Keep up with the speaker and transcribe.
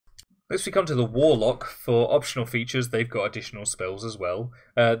Next we come to the Warlock. For optional features, they've got additional spells as well.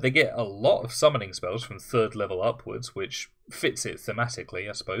 They get a lot of summoning spells from 3rd level upwards, which fits it thematically,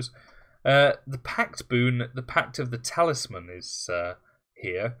 I suppose. The Pact boon, the Pact of the Talisman, is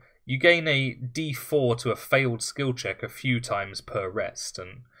here. You gain a D4 to a failed skill check a few times per rest,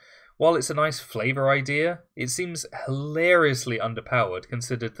 and while it's a nice flavour idea, it seems hilariously underpowered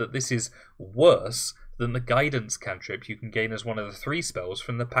considered that this is worse than the Guidance cantrip you can gain as one of the 3 spells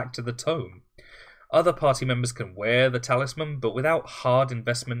from the Pact of the Tome. Other party members can wear the Talisman, but without hard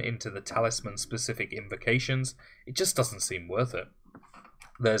investment into the Talisman-specific invocations, it just doesn't seem worth it.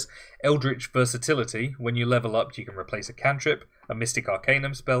 There's Eldritch Versatility. When you level up, you can replace a cantrip, a Mystic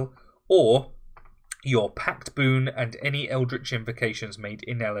Arcanum spell, or your Pact boon and any Eldritch invocations made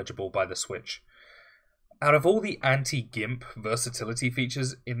ineligible by the switch. Out of all the anti-GIMP versatility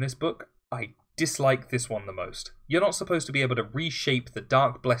features in this book, I dislike this one the most. You're not supposed to be able to reshape the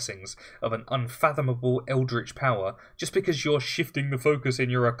dark blessings of an unfathomable eldritch power just because you're shifting the focus in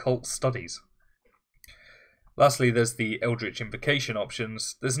your occult studies. Lastly, there's the Eldritch Invocation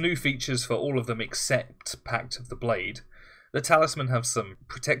options. There's new features for all of them except Pact of the Blade. The Talisman have some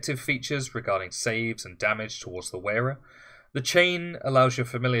protective features regarding saves and damage towards the wearer. The Chain allows your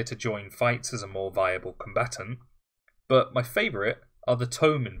familiar to join fights as a more viable combatant. But my favourite are the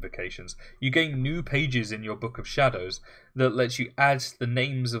Tome invocations. You gain new pages in your Book of Shadows that lets you add the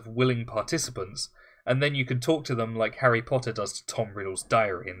names of willing participants, and then you can talk to them like Harry Potter does to Tom Riddle's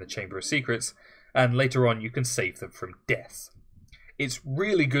diary in the Chamber of Secrets, and later on you can save them from death. It's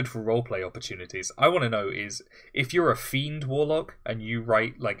really good for roleplay opportunities. I want to know is, if you're a Fiend Warlock and you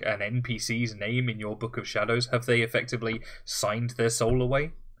write like an NPC's name in your Book of Shadows, have they effectively signed their soul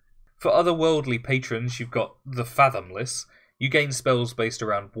away? For otherworldly patrons, you've got the Fathomless. You gain spells based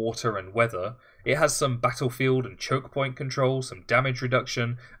around water and weather. It has some battlefield and choke point control, some damage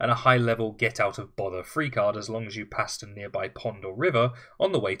reduction, and a high level get out of bother free card as long as you passed a nearby pond or river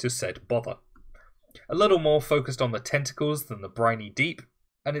on the way to said bother. A little more focused on the tentacles than the briny deep,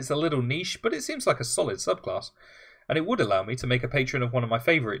 and it's a little niche, but it seems like a solid subclass. And it would allow me to make a patron of one of my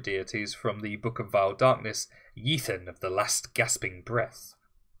favourite deities from the Book of Vile Darkness, Yethan of the Last Gasping Breath.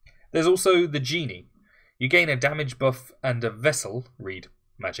 There's also the Genie. You gain a damage buff and a vessel, read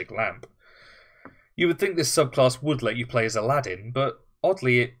Magic Lamp. You would think this subclass would let you play as Aladdin, but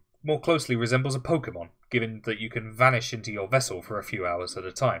oddly it more closely resembles a Pokemon, given that you can vanish into your vessel for a few hours at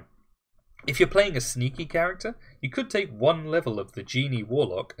a time. If you're playing a sneaky character, you could take 1 level of the Genie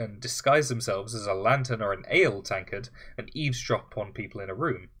Warlock and disguise themselves as a lantern or an ale tankard and eavesdrop on people in a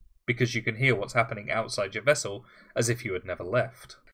room, because you can hear what's happening outside your vessel as if you had never left.